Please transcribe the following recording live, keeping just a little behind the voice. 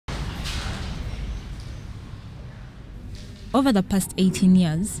Over the past 18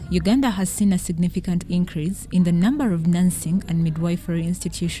 years, Uganda has seen a significant increase in the number of nursing and midwifery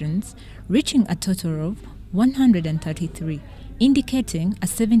institutions, reaching a total of 133, indicating a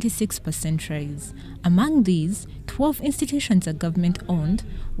 76% rise. Among these, 12 institutions are government-owned,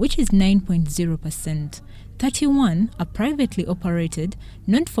 which is 9.0%. 31 are privately operated,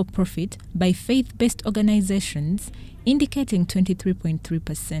 not-for-profit, by faith-based organizations, indicating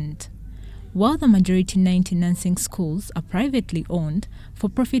 23.3%. While the majority 90 nursing schools are privately owned,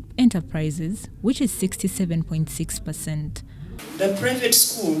 for-profit enterprises, which is 67.6%. The private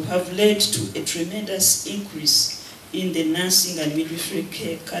schools have led to a tremendous increase in the nursing and midwifery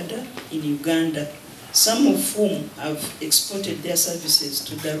care cadre in Uganda, some of whom have exported their services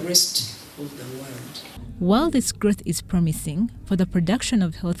to the rest of the world. While this growth is promising for the production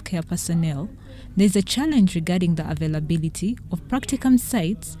of healthcare personnel, there is a challenge regarding the availability of practicum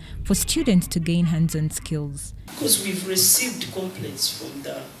sites for students to gain hands-on skills. Because we've received complaints from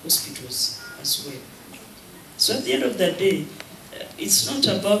the hospitals as well. So at the end of the day, it's not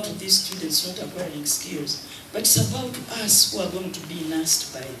about these students not acquiring skills, but it's about us who are going to be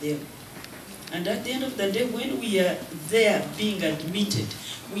nursed by them. And at the end of the day, when we are there being admitted,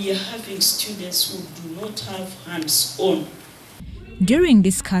 we are having students who do not have hands-on. During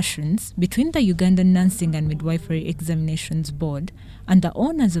discussions between the Ugandan Nursing and Midwifery Examinations Board and the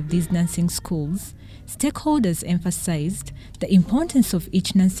owners of these nursing schools, stakeholders emphasized the importance of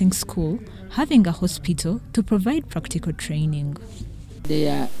each nursing school having a hospital to provide practical training. They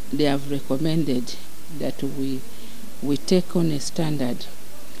have recommended that we take on a standard.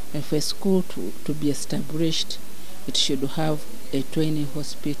 If a school to be established, it should have a training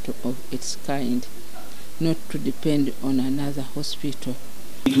hospital of its kind, not to depend on another hospital.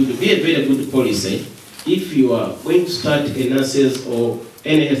 It would be a very good policy if you are going to start a nurses or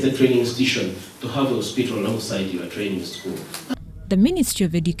any health training institution to have a hospital alongside your training school. The Ministry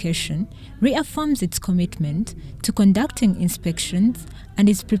of Education reaffirms its commitment to conducting inspections and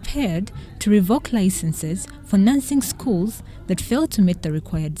is prepared to revoke licenses for nursing schools that fail to meet the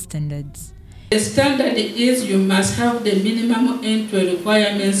required standards. The standard is you must have the minimum entry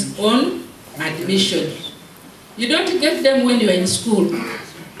requirements on admission. You don't get them when you're in school.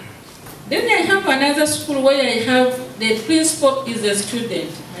 Then I have another school where I have the principal is a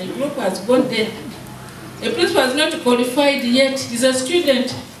student. My group has gone there. The principal is not qualified yet, he's a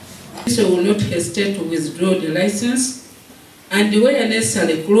student. So will not hesitate to withdraw the license and where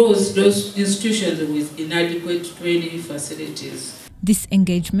necessary close those institutions with inadequate training facilities. This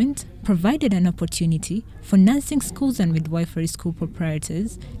engagement provided an opportunity for nursing schools and midwifery school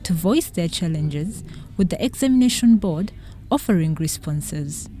proprietors to voice their challenges, with the examination board offering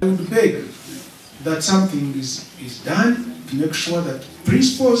responses. I would beg that something is done to make sure that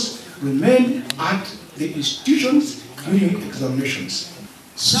principals remain at the institutions during examinations.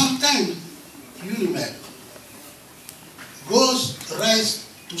 Sometimes unmeb goes right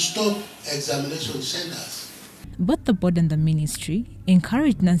to stop examination centers. Both the board and the ministry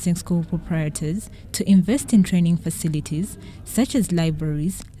encouraged nursing school proprietors to invest in training facilities such as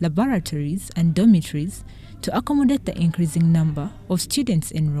libraries, laboratories and dormitories to accommodate the increasing number of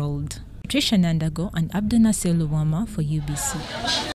students enrolled. Patricia Nandago and Abdunasir Luwama for UBC.